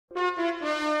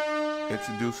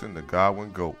Introducing the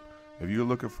Godwin GOAT. If you're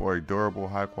looking for a durable,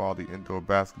 high-quality indoor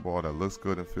basketball that looks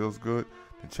good and feels good,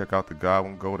 then check out the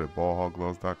Godwin GOAT at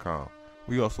ballhawkgloves.com.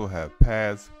 We also have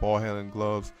pads, ball handling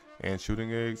gloves, and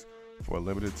shooting eggs. For a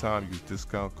limited time, use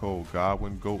discount code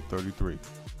GodwinGOAT33.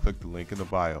 Click the link in the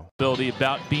bio. Ability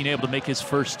about being able to make his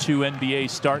first 2 NBA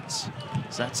starts.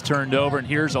 So that's turned over, and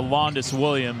here's Alondas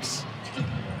Williams.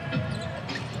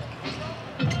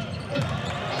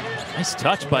 Nice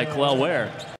touch by Kel'el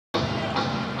Ware.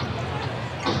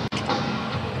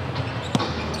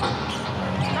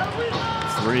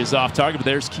 Three is off target, but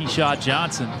there's Keyshawn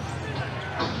Johnson.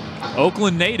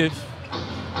 Oakland native.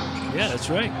 Yeah,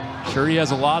 that's right. Sure, he has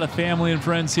a lot of family and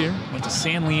friends here. Went to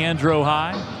San Leandro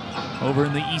High over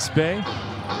in the East Bay.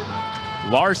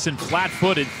 Larson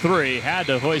flat-footed 3, had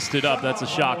to hoist it up. That's a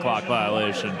shot clock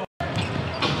violation.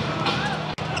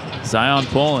 Zion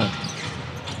Pullen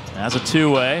has a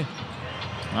 2-way.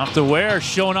 Off to Ware,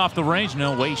 showing off the range.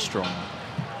 No, way strong.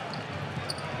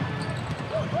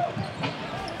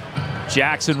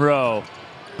 Jackson Rowe,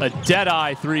 a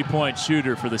dead-eye 3-point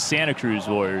shooter for the Santa Cruz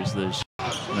Warriors.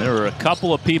 There were a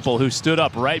couple of people who stood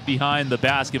up right behind the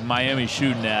basket Miami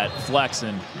shooting at,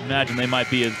 flexing. Imagine they might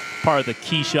be a part of the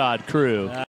Keyshot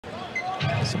crew.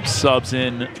 Some subs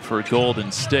in for Golden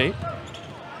State.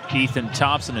 Ethan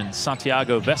Thompson and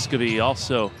Santiago Vescovi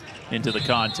also into the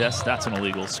contest. That's an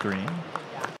illegal screen.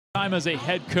 Time as a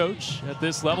head coach at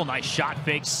this level. Nice shot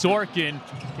fake. Sorkin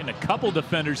getting a couple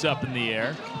defenders up in the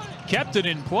air. Kept it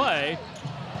in play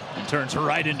and turns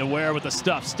right into Ware with the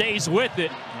stuff. Stays with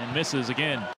it and misses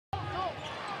again.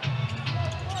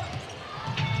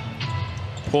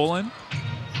 Pullen,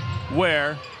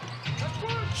 Ware,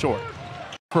 short.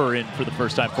 In for the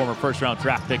first time, former first-round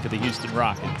draft pick of the Houston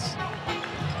Rockets.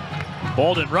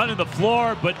 Bolden running the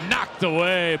floor, but knocked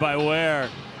away by Ware.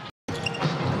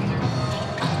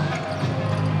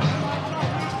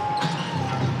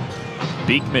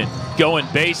 Beekman going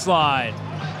baseline.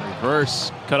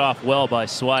 Reverse cut off well by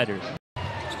Swider.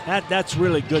 That's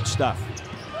really good stuff.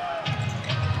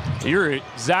 You're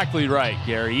exactly right,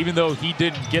 Gary. Even though he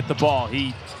didn't get the ball,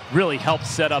 he really helped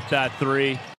set up that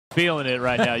 3. Feeling it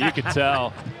right now, you can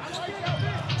tell.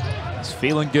 He's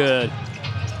feeling good.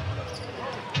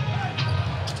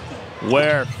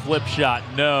 Ware, flip shot,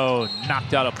 no.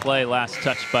 Knocked out a play, last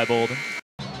touch by Bolden.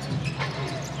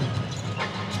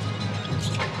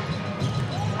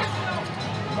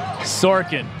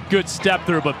 Sorkin, good step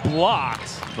through, but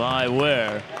blocked by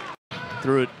Ware.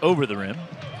 Threw it over the rim.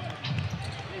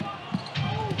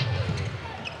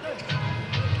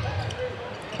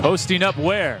 Posting up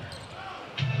Ware.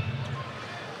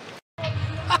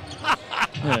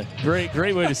 Yeah, great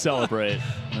way to celebrate,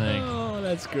 I think. Oh,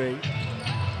 that's great.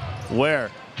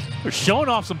 Ware. They're showing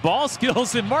off some ball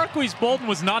skills, and Marquise Bolden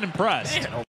was not impressed.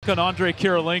 Man. On Andre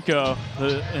Kirilenko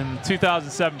in the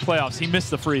 2007 playoffs, he missed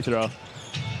the free throw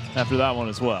after that one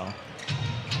as well.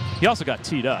 He also got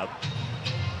teed up.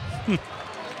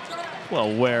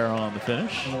 Well, Ware on the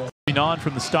finish. Moving on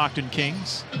from the Stockton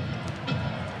Kings.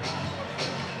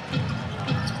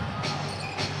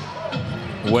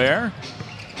 Ware,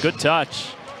 good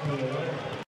touch.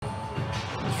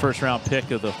 First round pick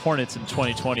of the Hornets in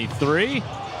 2023.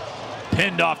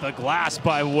 Pinned off the glass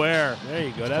by Ware. There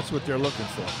you go, that's what they're looking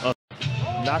for.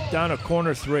 Knock down a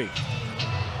corner 3.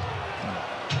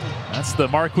 That's the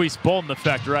Marquise Bolden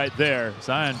effect right there.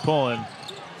 Zion Pullen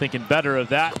thinking better of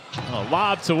that. A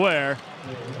lob to Ware.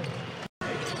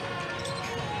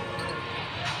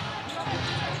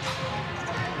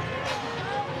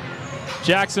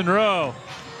 Jackson Rowe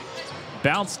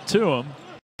bounced to him.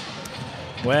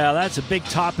 Well, that's a big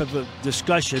topic of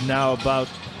discussion now about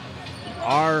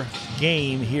our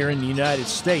game here in the United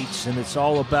States, and it's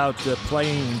all about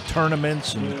playing in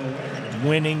tournaments and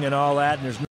winning and all that. And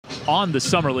there's on the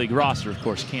Summer League roster, of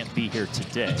course, can't be here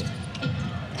today.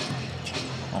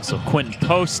 Also, Quentin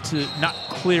Post not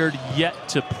cleared yet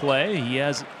to play. He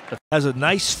has a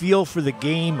nice feel for the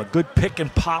game, a good pick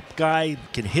and pop guy,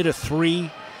 can hit a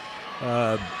 3,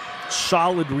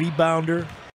 solid rebounder.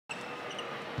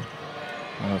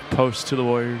 Post to the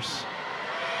Warriors.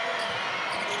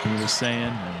 He was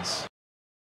saying, as